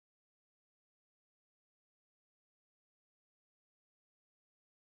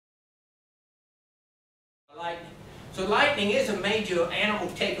lightning. So lightning is a major animal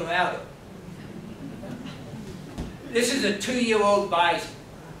taker-outer. This is a 2-year-old bison.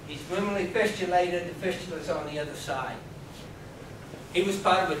 He's ruminally fistulated, the fistula's on the other side. He was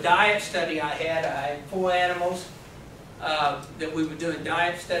part of a diet study I had. I had 4 animals that we were doing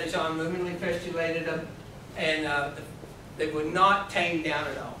diet studies on, ruminally fistulated them, and they were not tamed down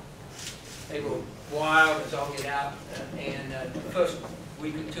at all. They were wild as all get out, and the first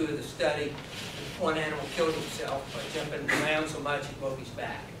week or 2 of the study, one animal killed himself by jumping around so much he broke his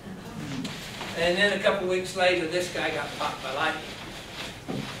back. And then a couple weeks later, this guy got popped by lightning.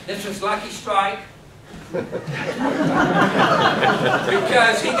 This was lucky strike because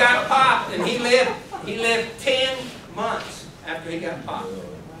he got popped, and he lived 10 months after he got popped.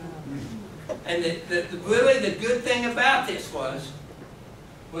 And really the good thing about this was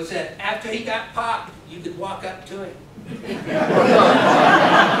that after he got popped, you could walk up to him.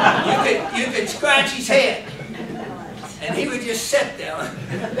 you could scratch his head, and he would just sit there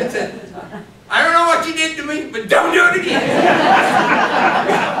and say, "I don't know what you did to me, but don't do it again."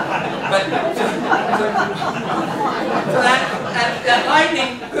 So that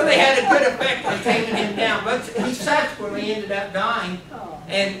lightning really had a good effect on taking him down. But he subsequently ended up dying.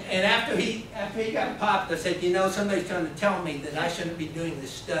 And after he got popped, I said, you know, somebody's trying to tell me that I shouldn't be doing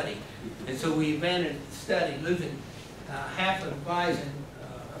this study. And so we abandoned the study, losing half of the bison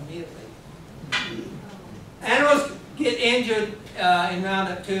immediately. Animals get injured in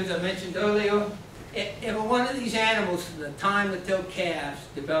Roundup 2, as I mentioned earlier. If one of these animals, from the time that they're calves,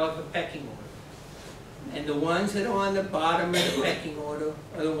 develop a pecking order. And the ones that are on the bottom of the pecking order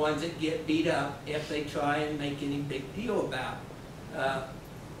are the ones that get beat up if they try and make any big deal about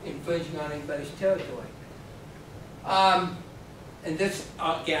infringing on anybody's territory. And this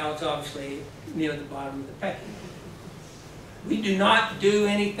gal is obviously near the bottom of the pecking order. We do not do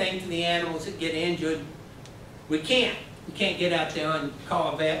anything to the animals that get injured. We can't. We can't get out there and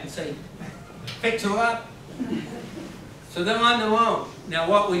call a vet and say, fix her up. So they're on their own. Now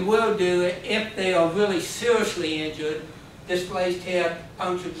what we will do, if they are really seriously injured, displaced hip,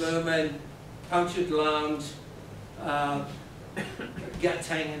 punctured lumen, punctured lungs, guts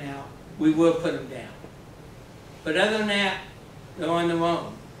hanging out, we will put them down. But other than that, they're on their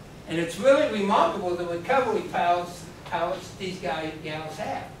own. And it's really remarkable the recovery powers these gals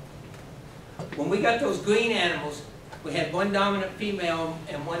have. When we got those green animals, we had one dominant female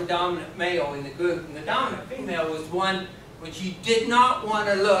and one dominant male in the group. And the dominant female was one which you did not want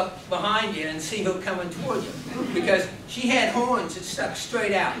to look behind you and see her coming toward you, because she had horns that stuck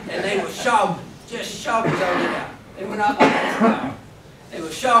straight out, and they were sharp, just sharp as all get out. They were not like that. They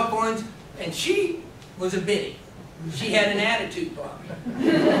were sharp horns, and she was a biddy. She had an attitude problem,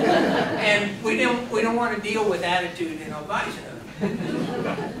 and we don't want to deal with attitude in our bison.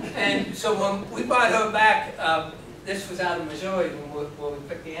 And so when we brought her back, this was out of Missouri where we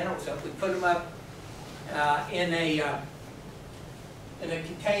picked the animals up. We put them up in a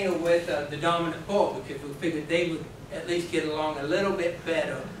container with the dominant bull, because we figured they would at least get along a little bit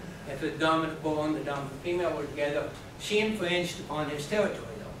better if the dominant bull and the dominant female were together. She infringed upon his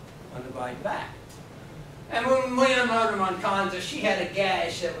territory, though, on the ride back. And when we unloaded them on Konza, she had a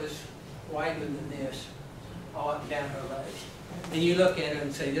gash that was wider than this, all up and down her leg. And you look at her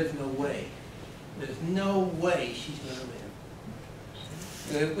and say, there's no way. There's no way she's going to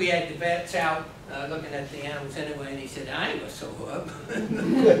live. We had the vets out looking at the animals anyway, and he said, I ain't going to sew her up.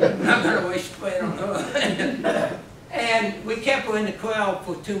 I'm not going to waste sweat on her. And we kept her in the corral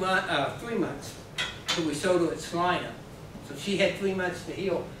for 3 months. So we sewed her at Salina. So she had 3 months to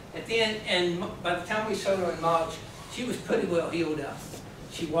heal. At the end, and by the time we sewed her in March, she was pretty well healed up.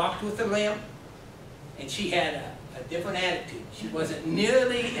 She walked with a limp, and she had a different attitude. She wasn't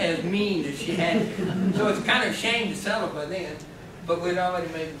nearly as mean as she had. So it's kind of a shame to sell her by then, but we'd already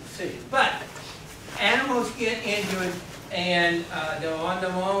made the decision. But animals get injured, and they're on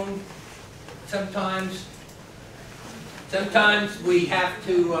their own. Sometimes we have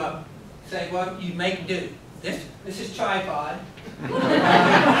to say, well, you make do. This is Tripod.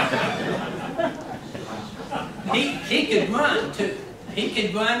 He could run too. He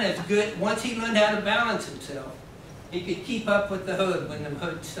could run as good. Once he learned how to balance himself, he could keep up with the herd when the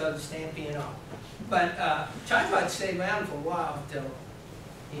herd started stampeding off. But Tripod stayed around for a while until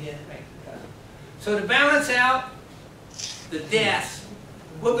he didn't make the cut. So to balance out the deaths,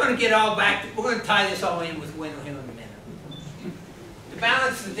 we're going to get all back. We're going to tie this all in with winter here in a minute. To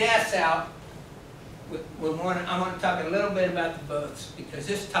balance the deaths out, I want to talk a little bit about the births, because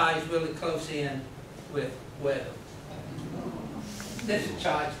this ties really close in with weather. This is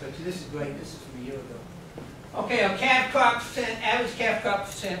charged, but this is great. This is from a year ago. Okay, a calf crop percent, average calf crop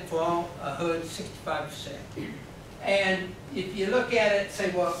percent for all a herd, 65%. And if you look at it, say,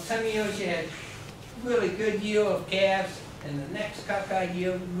 well, some years you had really good yield of calves, and the next cockeyed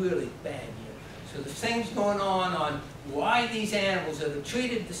year, really bad year. So there's things going on why these animals that are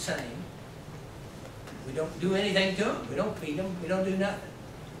treated the same. We don't do anything to them. We don't feed them. We don't do nothing.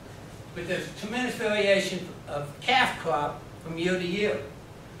 But there's tremendous variation of calf crop from year to year.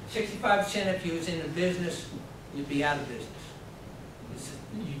 65% if you was in a business, you'd be out of business.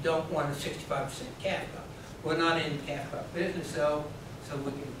 You don't want a 65% calf crop. We're not in the calf crop business, so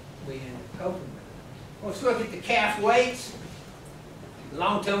we end up coping with it. Let's look at the calf weights.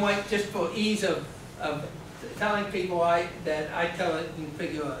 Long-term weight, just for ease of telling people that I tell it, you can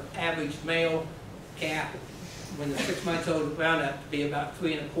figure an average male calf when they're 6 months old, round up to be about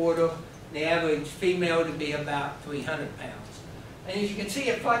 3 1/4. The average female to be about 300 pounds. And as you can see,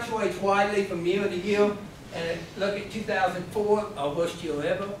 it fluctuates widely from year to year. And look at 2004, our worst year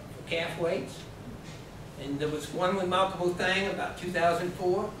ever for calf weights. And there was one remarkable thing about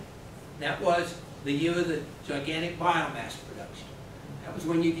 2004. That was the year of the gigantic biomass production. That was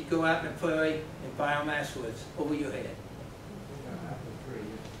when you could go out in the prairie and biomass was over your head.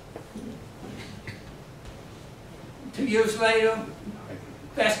 2 years later,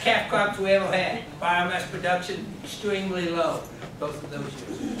 best calf crops we ever had. Biomass production extremely low, both of those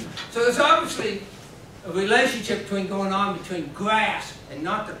years. So there's obviously a relationship going on between grass, and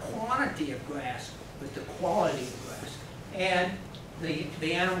not the quantity of grass, but the quality of grass, and the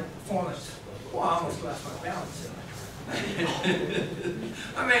animal performance. Well, I almost lost my balance there.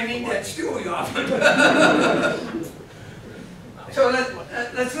 I may need that story often. So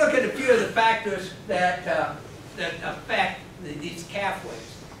let's look at a few of the factors that affect these calf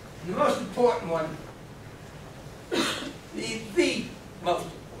weights. And the most important one, the most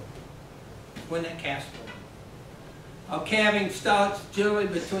important, when that calf's born. Our calving starts generally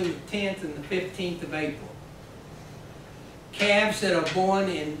between the 10th and the 15th of April. Calves that are born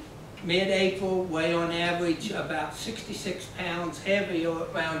in mid-April weigh on average about 66 pounds heavier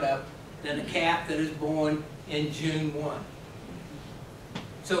at roundup than a calf that is born in June 1.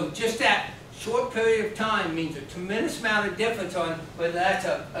 So just that short period of time means a tremendous amount of difference on whether that's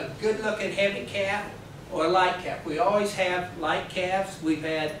a good-looking heavy calf or a light calf. We always have light calves. We've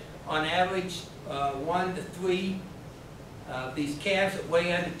had, on average, 1 to 3 these calves that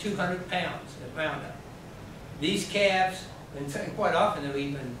weigh under 200 pounds at roundup. These calves, and quite often they're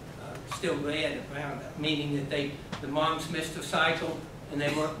even still red at roundup, meaning that the moms missed their cycle and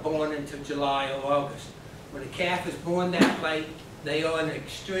they weren't born until July or August. When a calf is born that late, they are an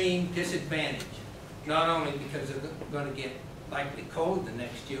extreme disadvantage. Not only because they're going to get likely cold the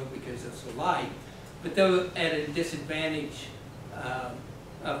next year because they're so light, but they're at a disadvantage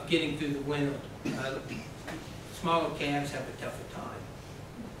of getting through the winter. Smaller calves have a tougher time.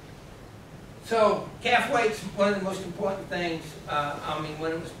 So calf weight's one of the most important things,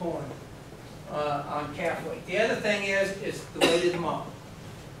 when it was born, on calf weight. The other thing is the weight of the mom.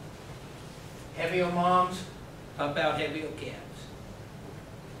 Heavier moms pump out heavier calves.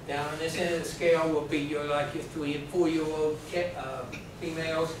 Down on this end of the scale will be your 3 and 4 year old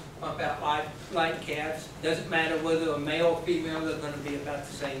females pump out light calves. Doesn't matter whether a male or female, they're going to be about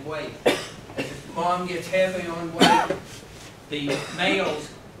the same weight. As the mom gets heavy on weight, the males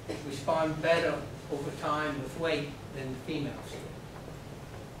respond better over time with weight than the females do.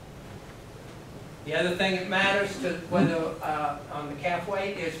 The other thing that matters to whether on the calf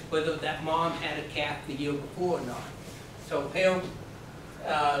weight is whether that mom had a calf the year before or not. So here's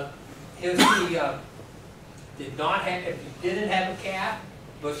the if you didn't have a calf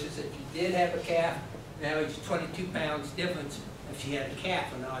versus if you did have a calf, an average 22 pounds difference if she had a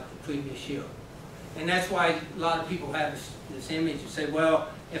calf or not the previous year. And that's why a lot of people have this image and say, well,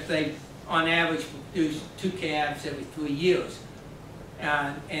 if they on average produce 2 calves every 3 years,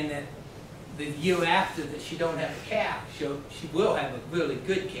 and that the year after that she don't have a calf, she will have a really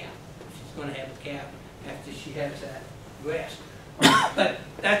good calf. She's going to have a calf after she has that rest. But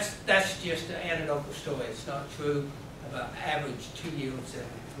that's just an anecdotal story. It's not true about average 2 years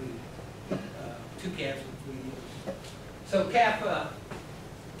every 2 calves in 3 years. So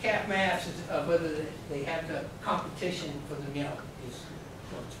calf mass is whether they have the competition for the milk is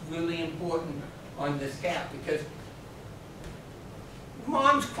what's really important on this calf, because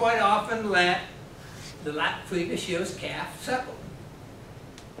moms quite often let the previous year's calf suckle.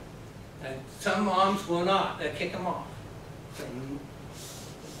 And some moms will not. They'll kick them off. So,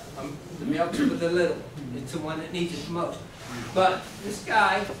 the milk's for the little one. It's the one that needs it the most. But this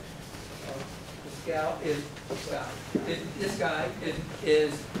guy, this guy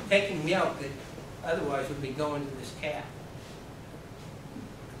is taking milk that Otherwise, we'd be going to this calf.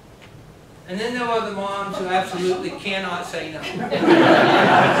 And then there are the moms who absolutely cannot say no.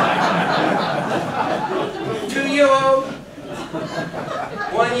 2-year-old,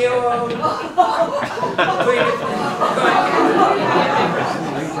 1-year-old, 3.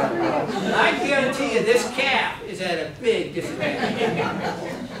 I guarantee you this calf is at a big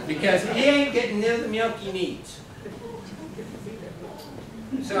disadvantage because he ain't getting near the milk he needs.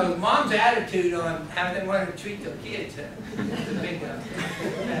 So mom's attitude on how they want to treat their kids is a big one.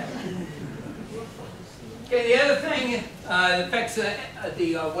 Okay, the other thing that affects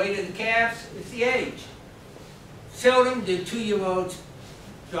the weight of the calves is the age. Seldom do 2-year-olds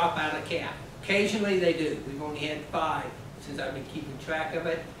drop out of calf. Occasionally they do. We've only had 5 since I've been keeping track of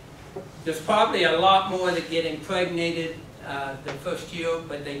it. There's probably a lot more that get impregnated the first year,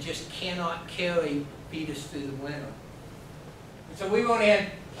 but they just cannot carry fetus through the winter. So we've only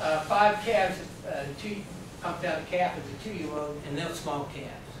had 5 calves pumped out a calf as a 2-year-old, and they're small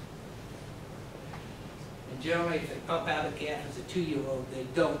calves. And generally, if they pump out a calf as a 2-year-old, they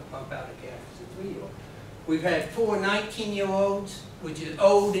don't pump out a calf as a 3-year-old. We've had 4 19-year-olds, which is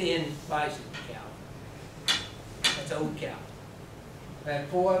old in Bison cow. That's old cow. We've had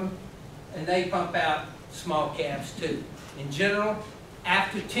 4 of them, and they pump out small calves too. In general,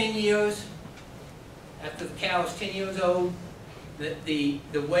 after 10 years, after the cow is 10 years old, the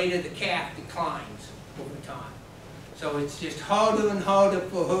weight of the calf declines over time. So it's just harder and harder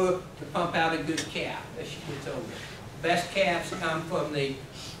for her to pump out a good calf as she gets older. Best calves come from the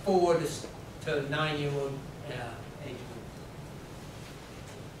 4 to 9-year-old age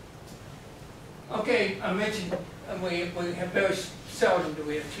group. Okay, I mentioned we have very seldom do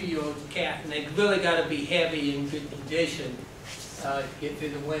we have 2-year-olds calf, and they've really got to be heavy in good condition to get through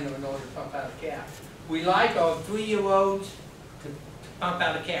the winter in order to pump out a calf. We like our 3-year-olds to pump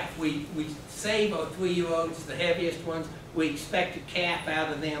out a calf. We save our 3-year-olds, the heaviest ones. We expect a calf out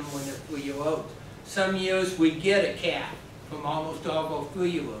of them when they're 3-year-olds. Some years we get a calf from almost all of our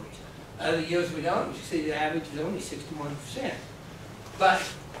 3-year-olds. Other years we don't. You see the average is only 61%. But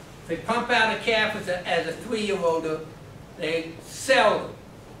if they pump out a calf as a 3-year-old, they seldom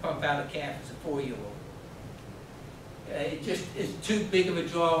pump out a calf as a 4-year-old. It just is too big of a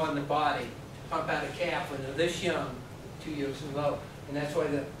draw on the body to pump out a calf when they're this young, 2 years and low. And that's why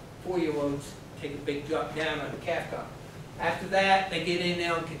the 4-year-olds take a big drop down on the calf count. After that, they get in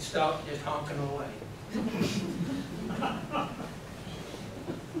there and can start just honking away.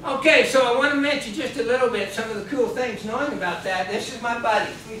 Okay, so I want to mention just a little bit some of the cool things knowing about that. This is my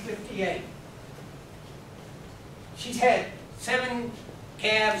buddy, 358. She's had 7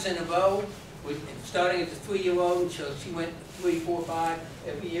 calves in a row, starting as a 3-year-old, so she went 3, 4, 5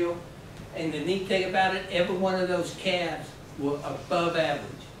 every year. And the neat thing about it, every one of those calves were above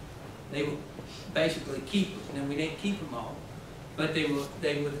average. They were basically keepers. Now we didn't keep them all, but they were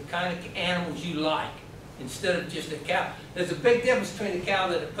the kind of animals you like instead of just a cow. There's a big difference between a cow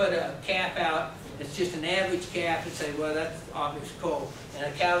that put a calf out that's just an average calf and say, well, that's obvious coal, and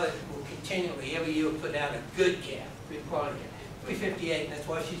a cow that will continually every year put out a good calf, good quality calf. 358, and that's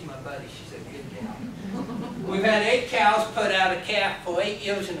why she's my buddy. She's a good cow. We've had 8 cows put out a calf for 8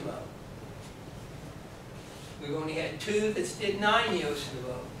 years in a row. We've only had 2 that did 9 years in a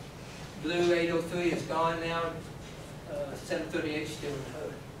row. Blue 803 is gone now. 738 still in the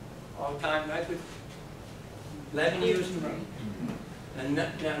herd. All-time record. 11 years in a row. And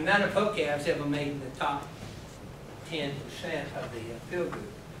none of her calves ever made the top 10% of the field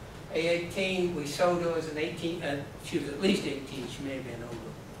group. A18, we sold her as an 18. She was at least 18. She may have been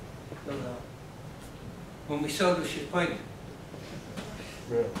older. Don't know. When we sold her, she was pregnant.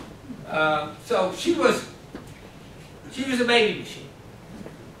 Really? So she was a baby machine,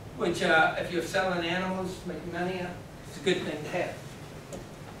 which if you're selling animals, making money, it's a good thing to have.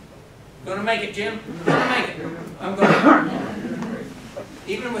 Gonna make it, Jim? Gonna make it. I'm gonna.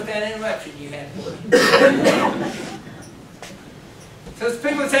 Even with that interruption you had. So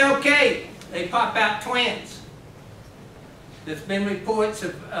people say, okay, they pop out twins. There's been reports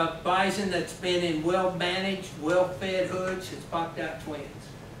of bison that's been in well-managed, well-fed herds that's popped out twins.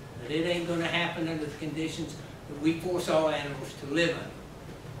 But it ain't gonna happen under the conditions that we force all animals to live under.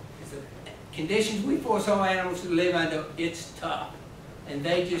 Because the conditions we force all animals to live under, it's tough. And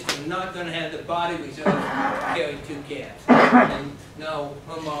they just are not going to have the body reserve to carry 2 calves. And no,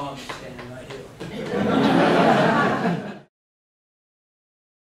 her mom's standing right here.